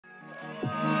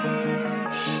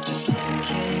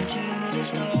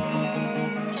Good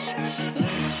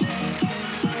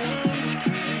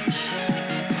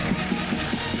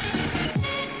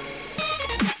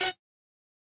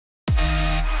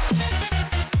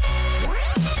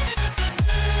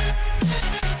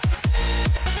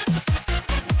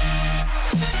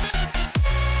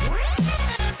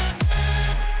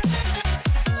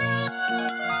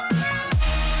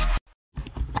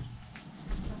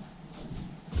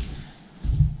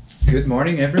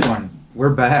morning, everyone.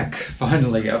 We're back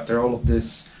finally after all of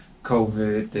this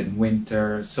COVID and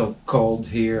winter, so cold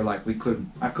here, like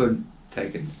I couldn't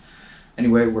take it.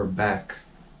 Anyway, we're back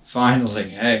finally.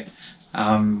 Hey,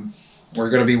 we're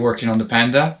gonna be working on the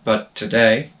Panda, but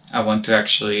today I want to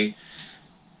actually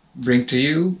bring to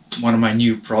you one of my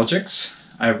new projects.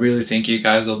 I really think you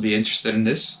guys will be interested in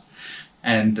this,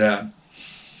 and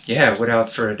yeah,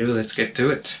 without further ado, let's get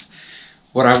to it.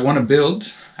 What I want to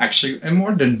build, actually, and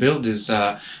more than build, is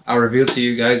I'll reveal to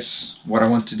you guys what I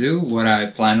want to do, what I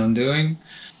plan on doing.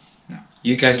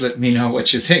 You guys let me know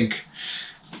what you think.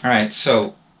 Alright,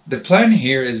 so the plan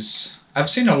here is, I've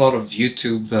seen a lot of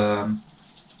YouTube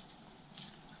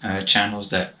channels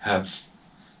that have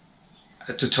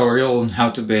a tutorial on how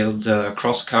to build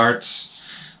crosscarts,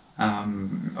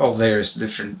 all various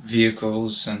different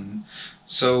vehicles, and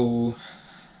so,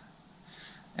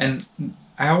 and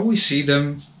I always see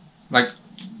them, like,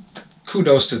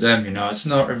 kudos to them, you know. It's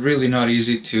really not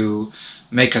easy to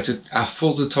make a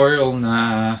full tutorial on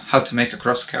how to make a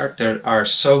crosscart. There are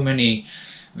so many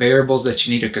variables that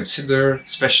you need to consider,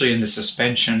 especially in the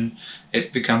suspension.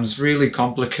 It becomes really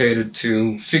complicated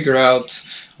to figure out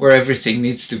where everything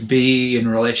needs to be in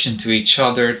relation to each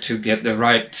other to get the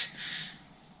right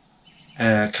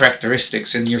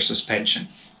characteristics in your suspension.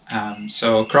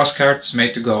 So crosscart's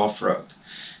made to go off-road.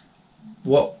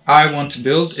 What I want to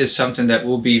build is something that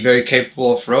will be very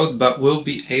capable off-road, but will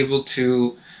be able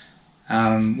to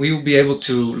we will be able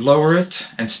to lower it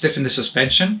and stiffen the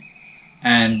suspension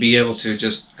and be able to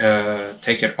just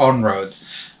take it on-road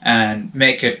and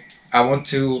make it. I want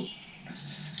to,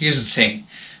 here's the thing,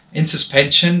 in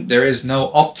suspension there is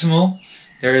no optimal,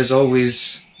 there is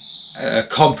always a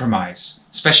compromise,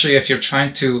 especially if you're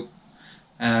trying to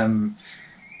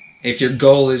if your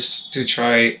goal is to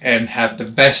try and have the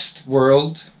best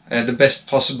world, the best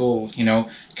possible, you know,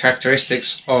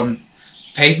 characteristics on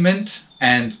pavement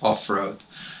and off-road.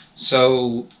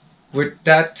 So with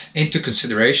that into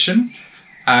consideration,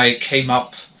 I came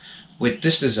up with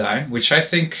this design, which I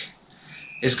think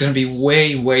is going to be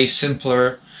way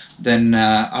simpler than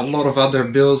a lot of other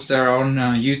builds that are on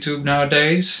YouTube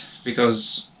nowadays,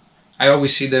 because I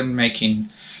always see them making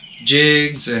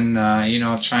jigs and you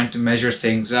know, trying to measure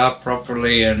things up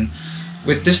properly, and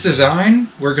with this design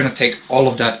we're gonna take all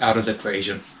of that out of the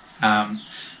equation.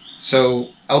 So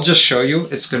I'll just show you.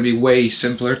 It's gonna be way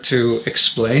simpler to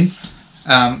explain.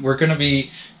 We're gonna be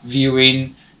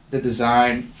viewing the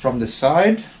design from the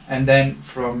side and then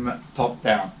from top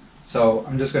down. So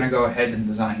I'm just gonna go ahead and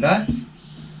design that.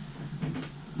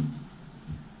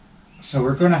 So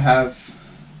we're gonna have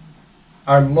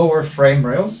our lower frame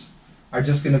rails are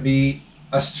just going to be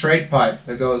a straight pipe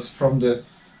that goes from the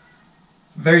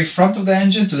very front of the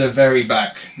engine to the very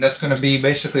back. That's going to be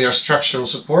basically our structural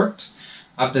support.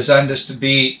 I've designed this to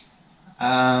be,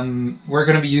 we're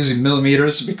going to be using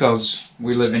millimeters because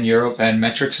we live in Europe and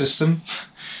metric system.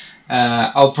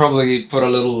 I'll probably put a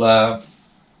little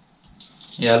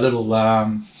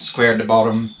square at the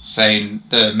bottom saying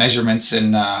the measurements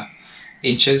in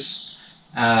inches.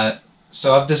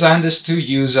 So I've designed this to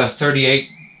use a 38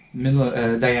 mil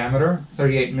diameter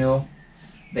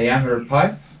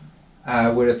pipe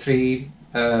with a 3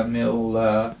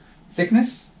 mil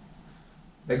thickness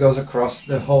that goes across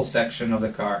the whole section of the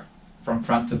car from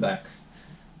front to back.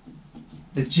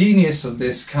 The genius of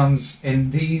this comes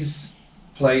in these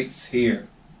plates here.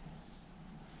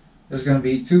 There's going to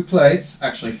be 2 plates,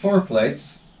 actually 4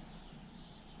 plates.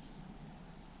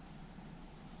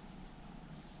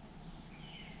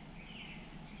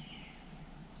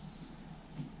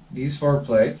 These 4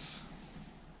 plates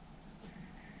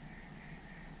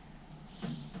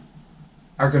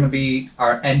are going to be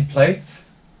our end plate,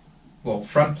 well,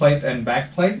 front plate and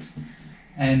back plate,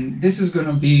 and this is going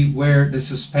to be where the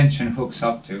suspension hooks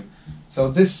up to. So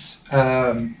this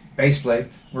base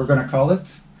plate, we're going to call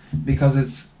it, because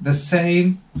it's the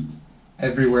same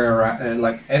everywhere around,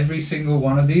 like every single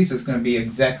one of these is going to be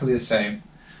exactly the same.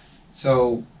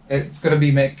 So it's going to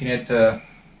be making it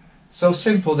so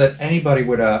simple that anybody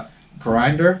with a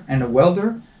grinder and a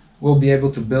welder will be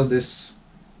able to build this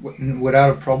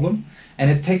without a problem, and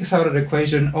it takes out of the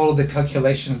equation all of the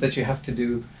calculations that you have to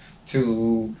do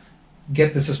to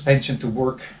get the suspension to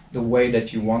work the way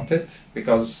that you want it,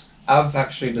 because I've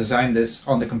actually designed this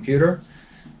on the computer,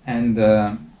 and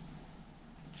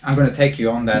I'm going to take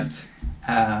you on that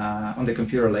on the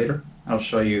computer later. I'll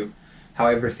show you how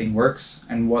everything works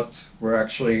and what we're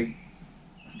actually,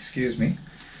 excuse me,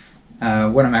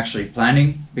 what I'm actually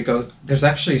planning, because there's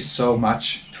actually so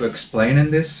much to explain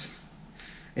in this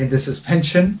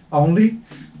suspension only.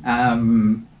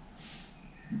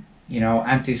 You know,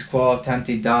 anti-squat,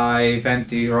 anti-dive,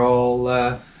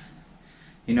 anti-roll,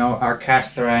 you know, our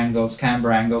caster angles,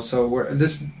 camber angles. So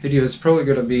this video is probably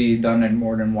going to be done in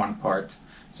more than one part.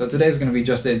 So today's going to be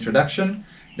just the introduction.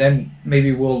 Then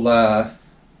maybe we'll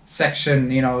section,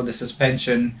 you know, the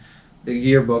suspension, the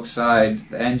gearbox side,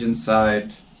 the engine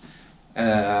side,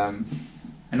 and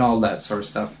all that sort of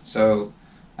stuff. So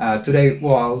today,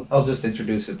 well, I'll just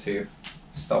introduce it to you.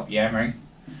 Stop yammering.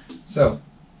 So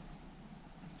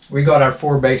we got our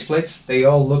 4 base plates. They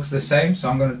all look the same, so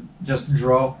I'm going to just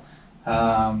draw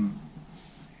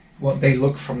what they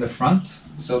look from the front.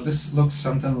 So this looks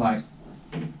something like,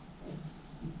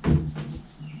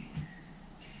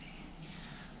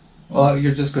 well,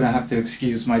 you're just going to have to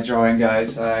excuse my drawing,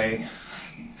 guys. I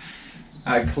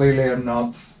clearly am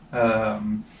not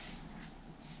an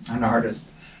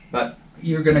artist, but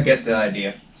you're going to get the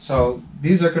idea. So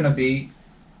these are going to be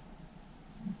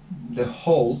the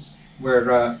holes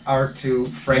where our 2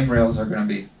 frame rails are going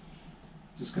to be.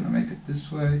 Just going to make it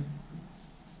this way.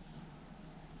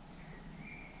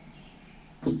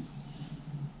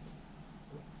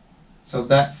 So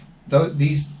that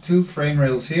these 2 frame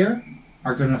rails here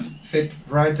are going to fit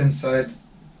right inside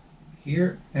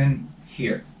here and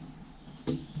here.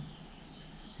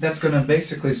 That's going to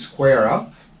basically square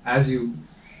up as you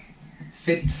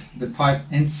fit the pipe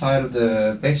inside of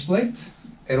the base plate.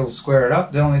 It'll square it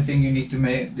up. The only thing you need to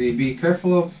be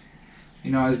careful of,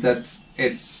 you know, is that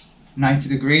it's 90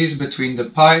 degrees between the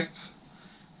pipe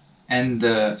and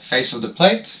the face of the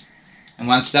plate. And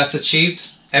once that's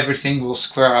achieved, everything will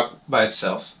square up by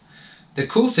itself. The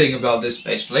cool thing about this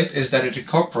base plate is that it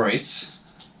incorporates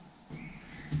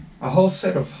a whole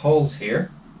set of holes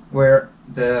here where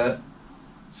the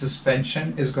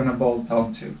suspension is going to bolt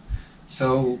onto.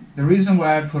 So the reason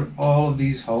why I put all of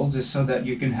these holes is so that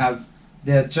you can have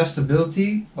the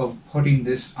adjustability of putting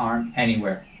this arm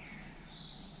anywhere,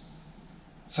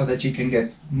 so that you can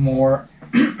get more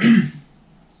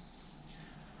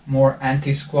more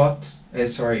anti-squat,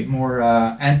 more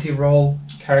anti-roll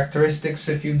characteristics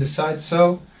if you decide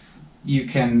so. You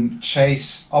can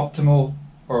chase optimal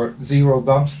or 0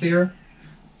 bump steer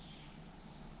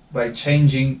by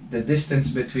changing the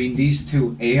distance between these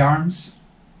 2 A-arms.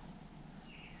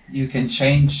 You can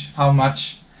change how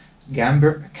much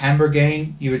camber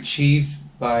gain you achieve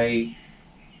by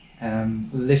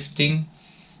lifting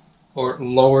or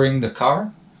lowering the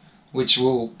car, which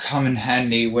will come in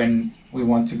handy when we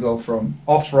want to go from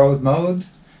off-road mode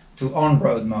to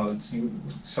on-road mode.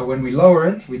 So when we lower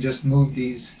it, we just move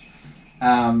these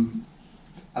a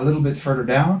little bit further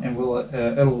down, and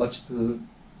it'll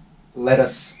let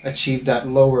us achieve that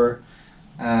lower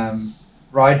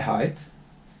ride height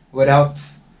without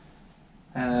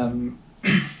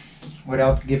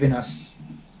without giving us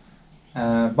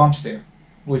bump steer,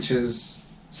 which is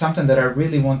something that I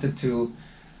really wanted to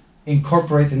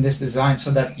incorporate in this design,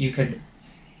 so that you could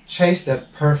chase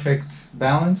that perfect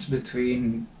balance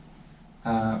between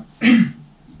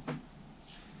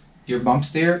your bump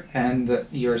steer and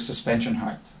your suspension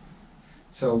height.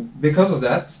 So because of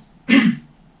that,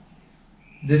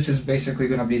 this is basically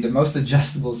going to be the most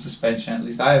adjustable suspension, at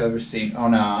least I've ever seen,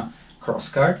 on a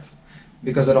Crosskart,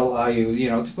 because it'll allow you, you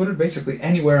know, to put it basically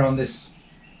anywhere on this.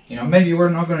 You know, maybe we're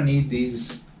not going to need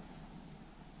these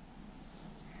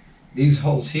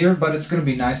holes here, but it's going to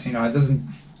be nice, you know, it doesn't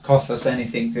cost us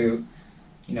anything to,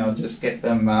 you know, just get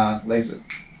them laser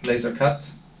cut.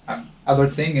 Other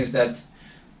thing is that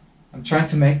I'm trying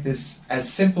to make this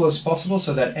as simple as possible,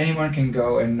 so that anyone can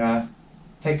go and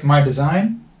take my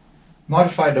design,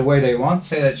 modify it the way they want.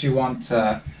 Say that you want,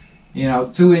 you know,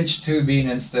 2-inch tubing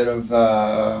instead of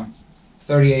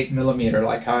 38mm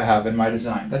like I have in my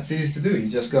design. That's easy to do. You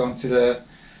just go into the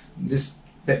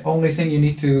only thing you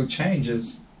need to change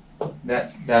is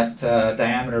that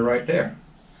diameter right there.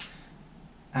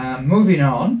 Moving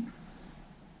on,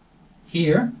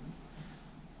 here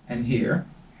and here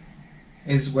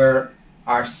is where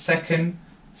our second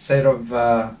set of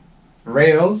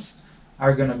rails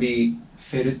are going to be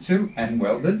fitted to and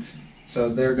welded. So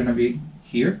they're going to be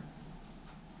here.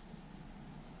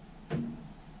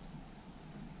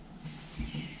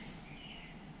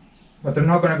 But they're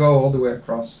not going to go all the way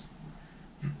across.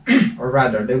 Or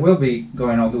rather, they will be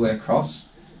going all the way across,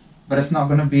 but it's not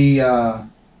going to be a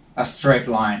straight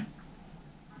line.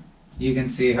 You can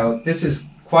see how this is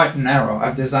quite narrow.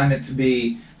 I've designed it to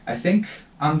be, I think,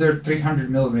 under 300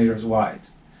 millimeters wide.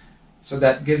 So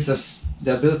that gives us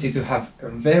the ability to have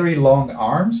very long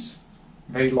arms,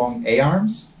 very long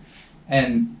A-arms,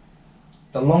 and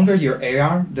the longer your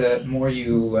A-arm, the more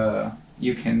you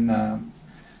can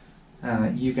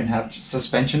have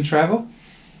suspension travel,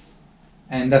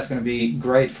 and that's going to be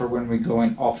great for when we're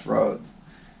going off-road.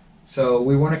 So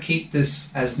we want to keep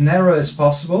this as narrow as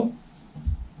possible,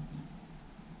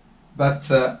 but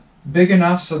big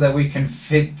enough so that we can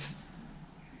fit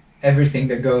everything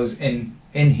that goes in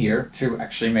here to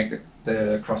actually make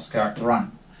the Crosskart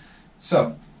run.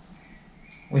 So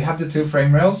we have the two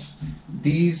frame rails.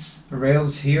 These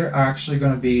rails here are actually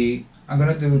going to be, I'm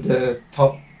going to do the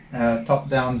top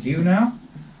down view now.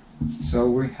 So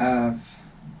we have,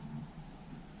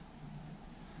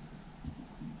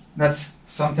 that's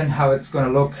something how it's going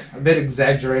to look, a bit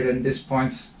exaggerated at this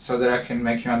point so that I can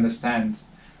make you understand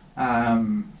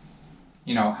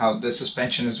you know, how the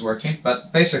suspension is working.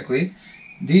 But basically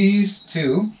these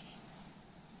two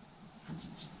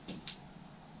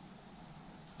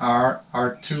are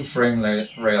our two frame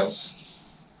rails,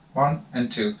 1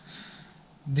 and 2.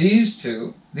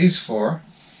 These four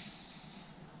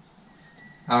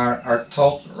are our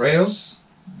top rails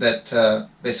that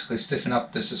basically stiffen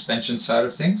up the suspension side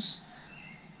of things.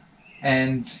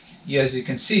 And as you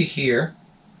can see here,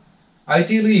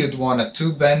 ideally you'd want a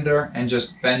tube bender and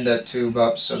just bend that tube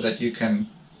up so that you can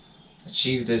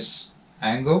achieve this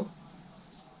angle.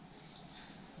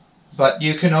 But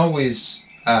you can always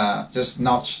just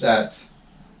notch that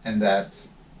and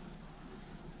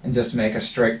just make a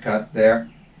straight cut there,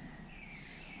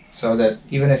 so that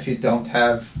even if you don't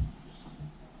have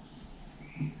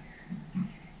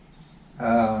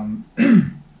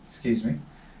excuse me,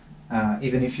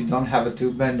 even if you don't have a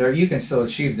tube bender, you can still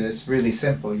achieve this really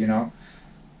simple, you know.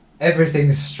 Everything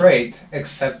is straight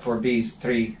except for these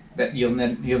three that you'll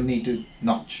need to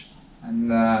notch.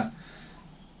 And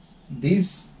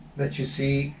these that you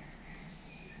see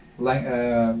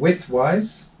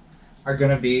width-wise are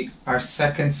going to be our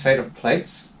second set of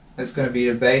plates. It's going to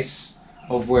be the base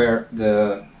of where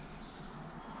the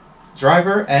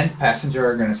driver and passenger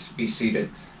are going to be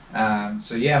seated.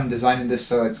 So yeah, I'm designing this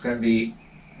so it's going to be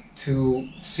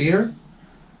two-seater.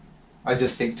 I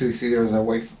just think two-seaters are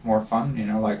way more fun, you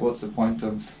know, like what's the point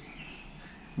of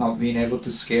not being able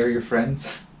to scare your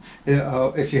friends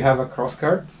if you have a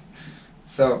Crosskart?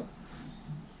 So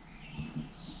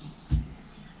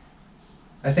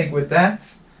I think with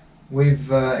that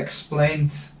we've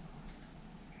explained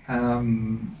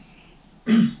that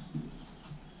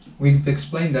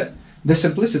the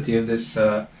simplicity of this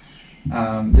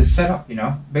this setup. You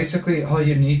know, basically all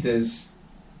you need is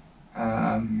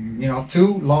you know,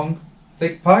 two long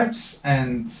thick pipes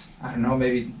and I don't know,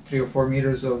 maybe 3 or 4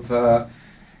 meters of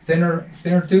thinner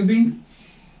tubing.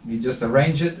 You just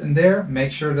arrange it in there,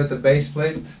 make sure that the base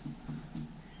plate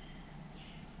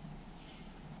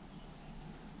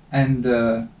and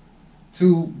the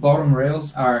two bottom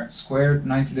rails are squared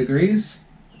 90 degrees,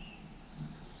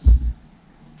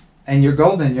 and you're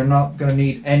golden. You're not going to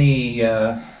need any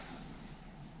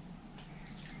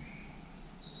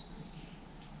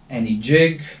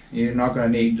jig. You're not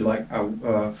going to need like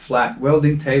a flat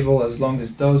welding table. As long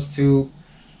as those two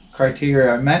criteria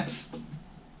are met,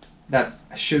 that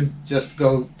should just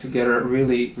go together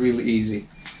really easy.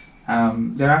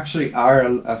 There actually are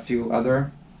a few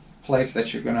other plates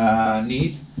that you're gonna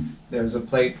need. There's a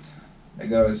plate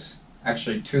that goes,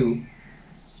 actually two,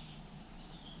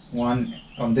 one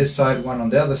on this side, one on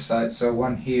the other side, so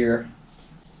one here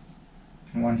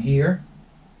and one here,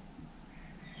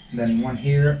 then one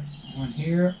here, one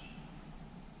here,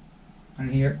 one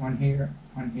here, one here,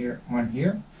 one here, one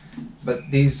here. But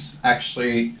these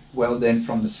actually weld in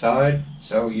from the side,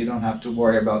 so you don't have to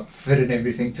worry about fitting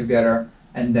everything together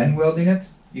and then welding it.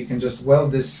 You can just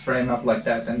weld this frame up like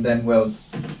that and then weld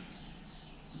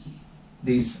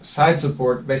these side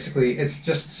support. Basically, it's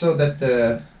just so that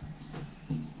the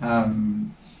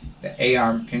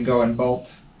A-arm can go and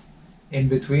bolt in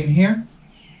between here.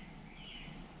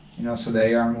 You know, so the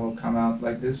A-arm will come out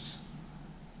like this.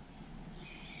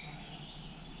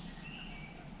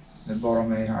 The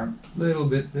bottom A-arm a little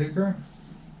bit bigger,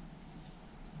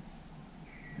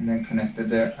 and then connected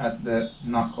there at the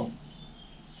knuckle.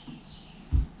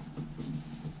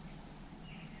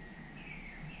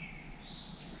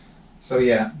 So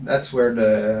yeah, that's where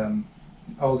the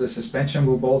all the suspension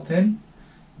will bolt in,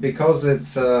 because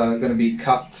it's going to be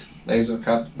cut, laser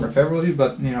cut preferably,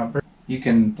 but you know, you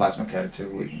can plasma cut it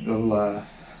too. It'll,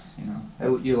 you know,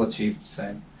 you'll achieve the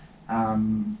same.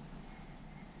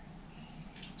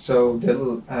 So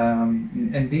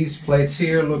and these plates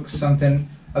here look something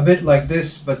a bit like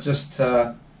this, but just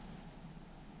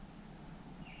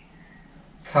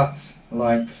cut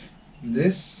like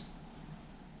this.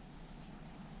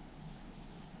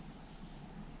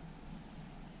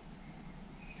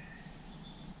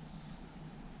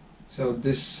 So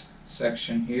this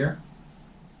section here.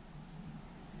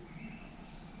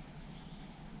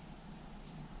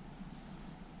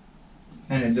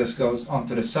 And it just goes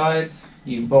onto the side.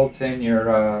 You bolt in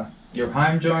your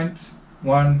heim joint,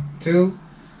 1, 2,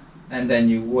 and then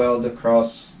you weld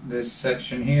across this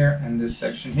section here and this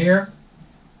section here,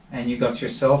 and you got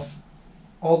yourself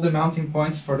all the mounting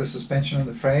points for the suspension of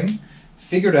the frame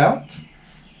figured out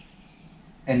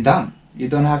and done. You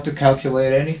don't have to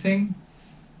calculate anything.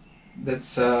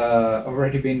 That's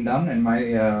already been done in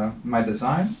my my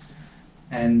design,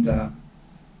 and yeah,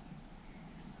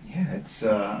 it's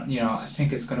I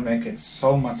think it's going to make it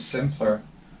so much simpler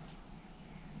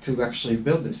to actually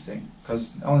build this thing,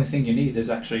 because the only thing you need is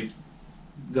actually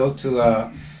go to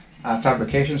a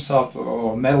fabrication shop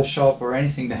or metal shop or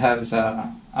anything that has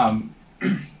a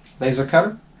laser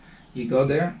cutter. You go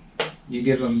there, you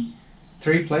give them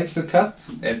 3 plates to cut.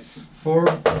 It's 4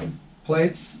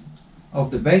 plates of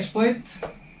the base plate,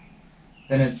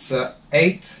 then it's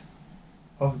 8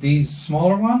 of these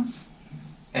smaller ones,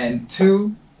 and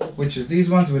 2, which is these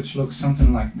ones, which look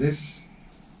something like this.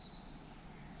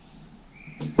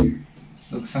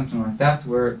 Looks something like that,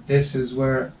 where this is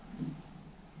where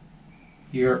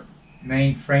your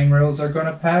main frame rails are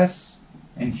gonna pass,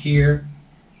 and here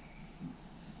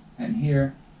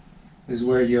is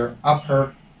where your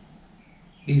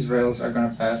these rails are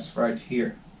gonna pass right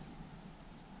here.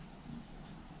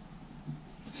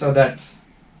 So that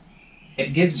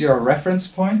it gives you a reference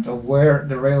point of where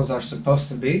the rails are supposed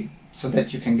to be, so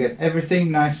that you can get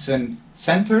everything nice and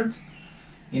centered.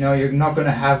 You're not going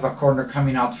to have a corner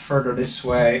coming out further this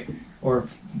way or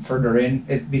further in,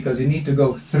 because you need to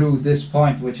go through this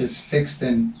point, which is fixed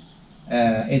in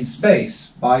space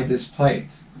by this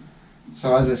plate.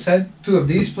 So as I said, 2 of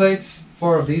these plates,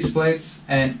 4 of these plates,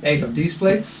 and 8 of these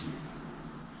plates.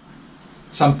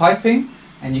 Some piping,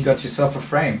 and you got yourself a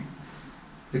frame.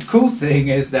 The cool thing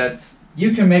is that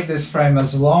you can make this frame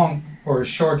as long or as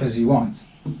short as you want,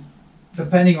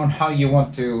 depending on how you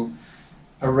want to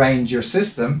arrange your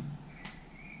system.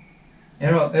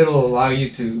 It'll allow you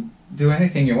to do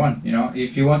anything you want.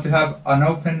 If you want to have an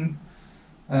open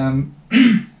an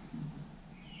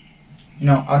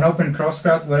open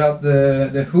Crosskart without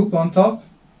the hoop on top,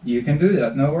 you can do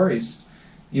that, no worries.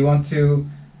 You want to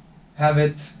have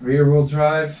it rear wheel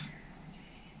drive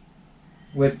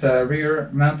with a rear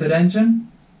mounted engine,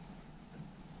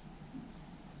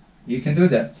 you can do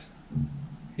that.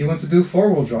 You want to do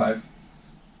 4-wheel drive,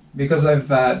 because I've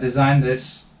designed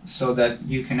this so that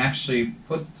you can actually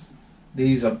put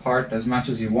these apart as much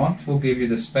as you want. We'll give you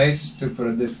the space to put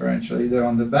a differential either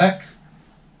on the back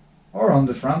or on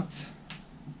the front.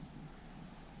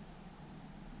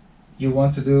 You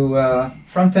want to do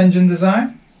front engine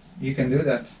design, you can do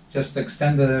that. Just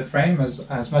extend the frame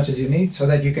as much as you need so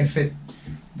that you can fit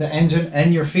the engine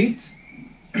and your feet,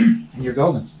 and you're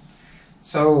golden.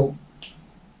 So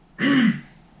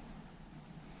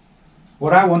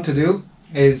what I want to do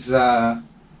is going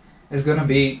to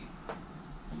be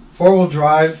 4-wheel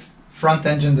drive front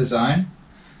engine design.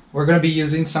 We're going to be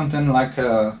using something like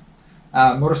a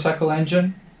motorcycle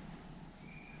engine.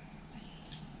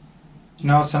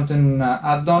 Something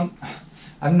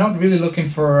I'm not really looking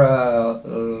for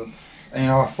a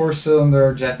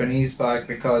 4-cylinder Japanese bike,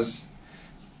 because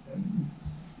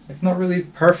it's not really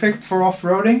perfect for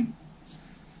off-roading.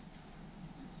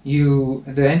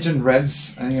 The engine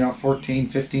revs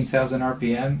 15,000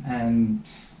 RPM, and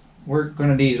we're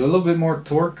gonna need a little bit more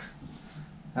torque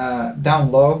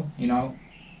down low,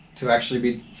 to actually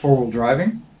be 4-wheel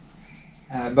driving.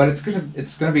 But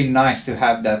it's gonna be nice to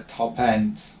have that top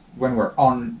end when we're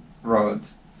on road.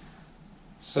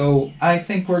 So I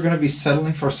think we're gonna be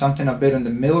settling for something a bit in the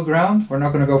middle ground. We're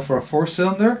not gonna go for a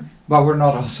 4-cylinder, but we're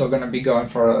not also gonna be going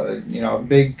for a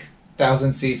big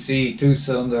 1000cc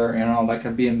 2-cylinder, like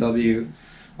a BMW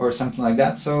or something like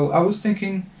that. So I was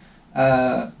thinking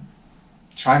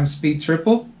Triumph Speed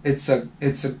Triple. It's a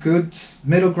good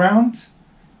middle ground.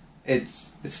 It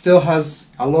still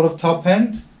has a lot of top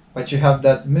end, but you have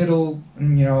that middle,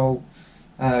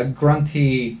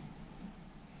 grunty.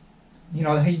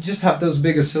 You just have those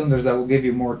bigger cylinders that will give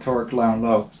you more torque down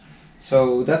low.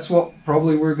 So that's what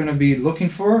probably we're going to be looking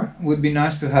for. Would be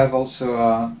nice to have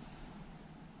also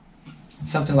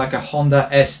something like a Honda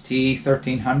ST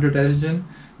 1300 engine.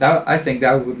 I think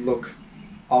that would look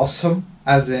awesome,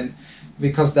 as in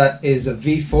because that is a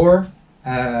V4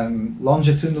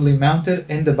 longitudinally mounted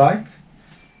in the bike,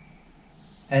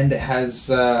 and it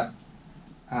has a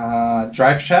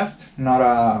drive shaft, not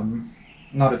a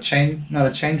chain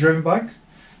driven bike.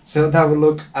 So that would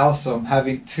look awesome,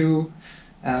 having two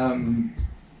a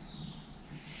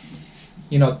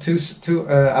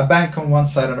bank on one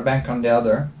side and a bank on the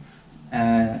other.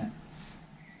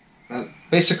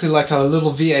 Basically like a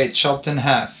little V8 chopped in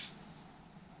half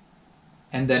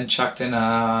and then chucked in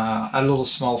a little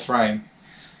small frame.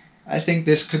 I think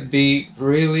this could be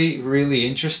really, really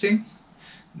interesting.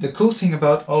 The cool thing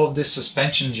about all of this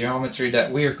suspension geometry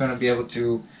that we are going to be able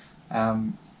to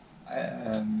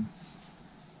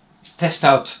test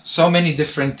out so many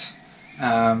different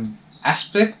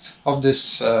aspects of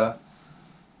this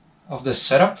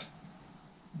setup,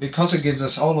 because it gives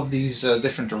us all of these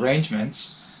different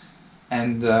arrangements,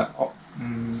 and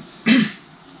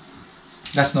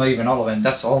that's not even all of it.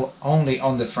 That's all only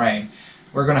on the frame.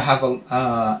 We're gonna have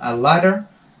a ladder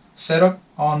setup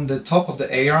on the top of the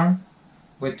A-arm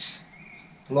with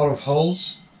a lot of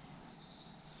holes,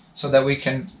 so that we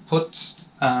can put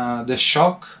the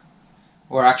shock,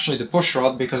 or actually the push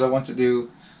rod, because I want to do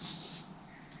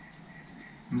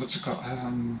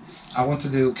I want to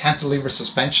do cantilever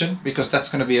suspension, because that's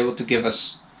going to be able to give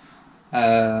us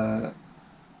the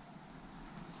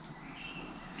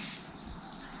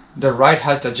right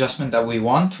height adjustment that we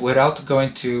want without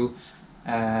going to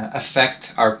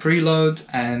affect our preload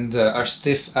and our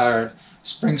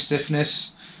spring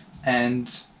stiffness. And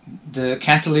the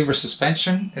cantilever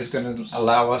suspension is going to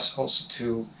allow us also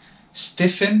to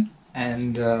stiffen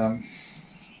and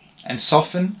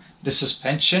soften the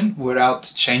suspension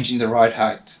without changing the ride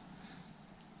height,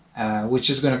 which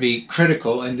is going to be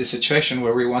critical in this situation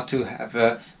where we want to have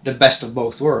the best of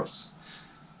both worlds.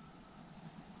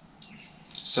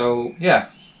 So yeah,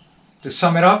 to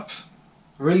sum it up,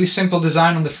 really simple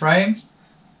design on the frame,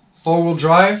 4-wheel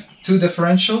drive, 2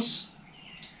 differentials,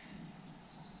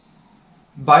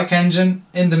 bike engine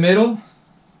in the middle,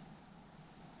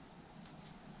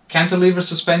 cantilever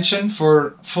suspension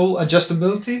for full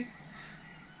adjustability,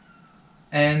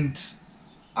 and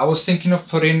I was thinking of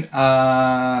putting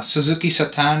Suzuki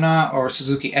Satana or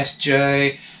Suzuki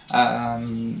SJ.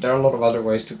 There are a lot of other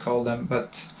ways to call them,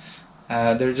 but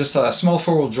they're just a small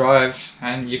 4-wheel drive,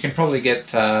 and you can probably get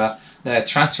the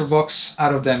transfer box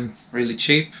out of them really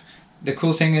cheap. The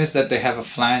cool thing is that they have a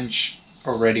flange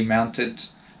already mounted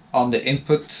on the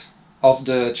input of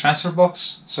the transfer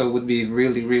box, so it would be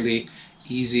really, really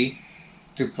easy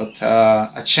to put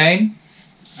a chain,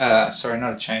 sorry,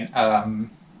 not a chain,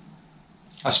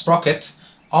 a sprocket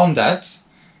on that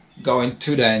going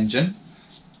to the engine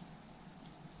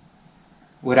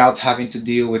without having to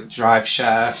deal with drive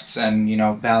shafts and, you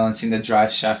know, balancing the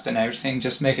drive shaft and everything.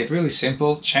 Just make it really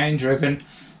simple, chain driven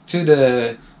to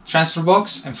the transfer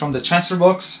box, and from the transfer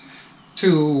box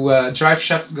to drive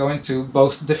shaft going to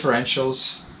both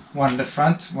differentials, one in the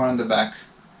front, one in the back.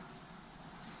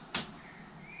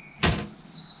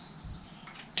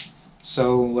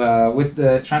 So with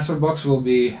the transfer box we'll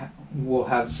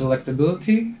have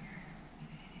selectability.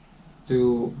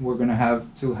 We're gonna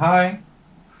have 2 high,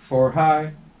 4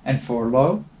 high, and 4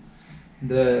 low.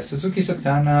 The Suzuki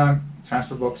Satana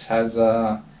transfer box has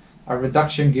a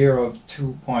reduction gear of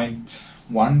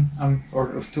 2.1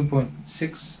 or of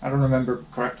 2.6. I don't remember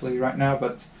correctly right now,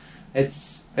 but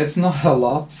it's not a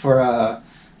lot for a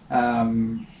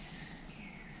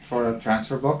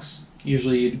transfer box.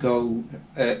 Usually you'd go,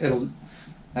 the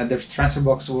transfer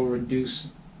box will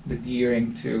reduce the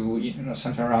gearing to, you know,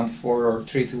 something around 4 or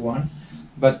 3-1,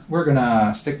 but we're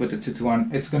gonna stick with the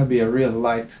 2-1. It's gonna be a real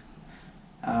light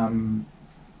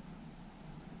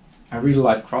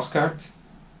Crosskart,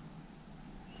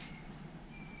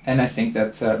 and I think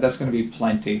that that's gonna be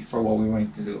plenty for what we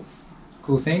want to do.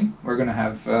 Cool thing, we're gonna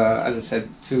have, as I said,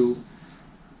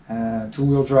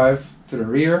 2-wheel drive to the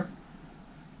rear.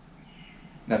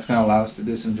 That's going to allow us to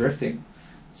do some drifting.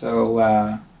 So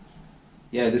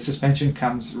yeah, the suspension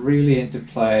comes really into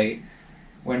play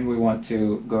when we want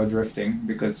to go drifting,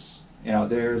 because, you know,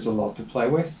 there's a lot to play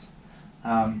with.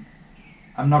 I'm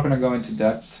not going to go into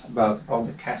depth about all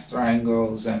the caster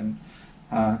angles and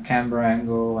camber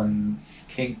angle and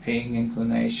kingpin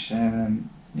inclination.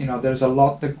 You know, there's a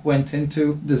lot that went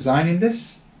into designing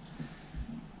this.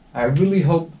 I really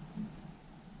hope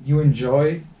you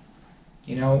enjoy,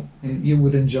 you know, and you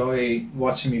would enjoy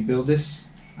watching me build this.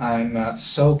 I'm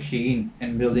so keen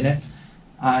in building it.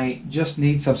 I just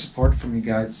need some support from you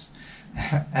guys.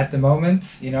 At the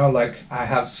moment, you know, like, I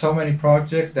have so many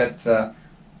projects that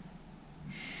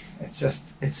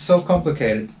it's so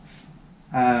complicated.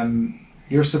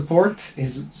 Your support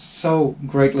is so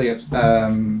greatly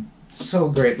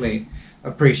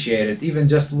appreciated. Even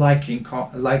just liking,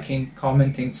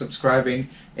 commenting, subscribing,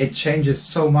 it changes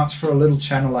so much for a little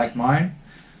channel like mine.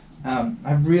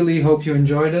 I really hope you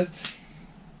enjoyed it.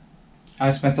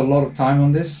 I spent a lot of time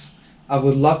on this. I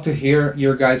would love to hear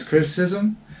your guys'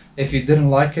 criticism. If you didn't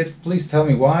like it, please tell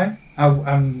me why.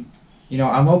 I'm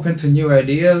open to new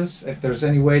ideas. If there's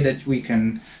any way that we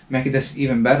can make this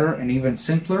even better and even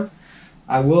simpler,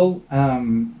 I will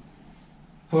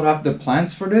put up the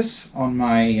plans for this on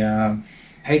my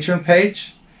Patreon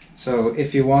page. So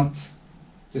if you want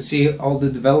to see all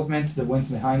the development that went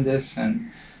behind this,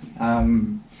 and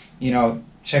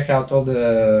check out all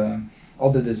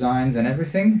the designs and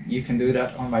everything, you can do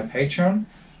that on my Patreon.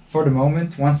 For the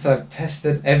moment, once I've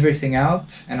tested everything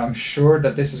out, and I'm sure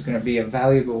that this is going to be a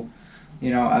valuable,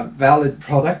 a valid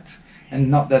product, and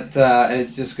not that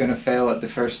it's just going to fail at the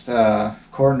first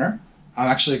corner. I'm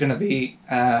actually going to be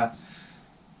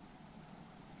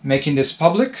making this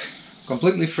public,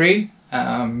 completely free.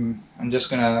 I'm just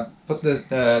going to put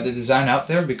the design out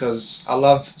there because I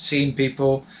love seeing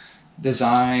people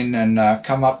design and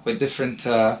come up with different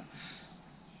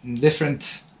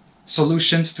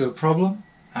solutions to a problem.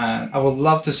 I would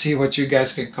love to see what you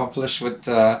guys can accomplish with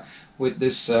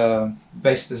this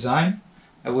base design.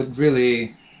 I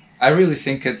really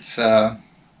think it's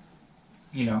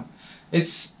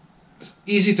it's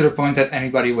easy to the point that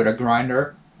anybody with a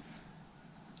grinder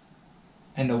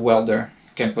and a welder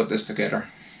can put this together.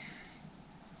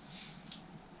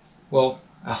 Well,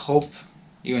 I hope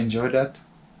you enjoyed that.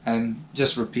 I'm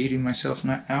just repeating myself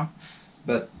now,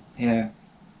 but yeah,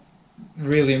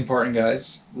 really important,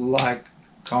 guys. Like,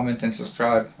 comment and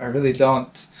subscribe. I really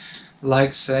don't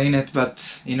like saying it,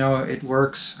 but it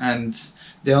works, and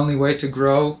the only way to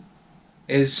grow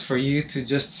is for you to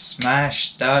just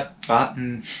smash that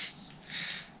button.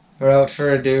 Without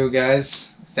further ado,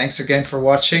 guys, thanks again for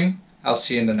watching. I'll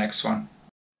see you in the next one.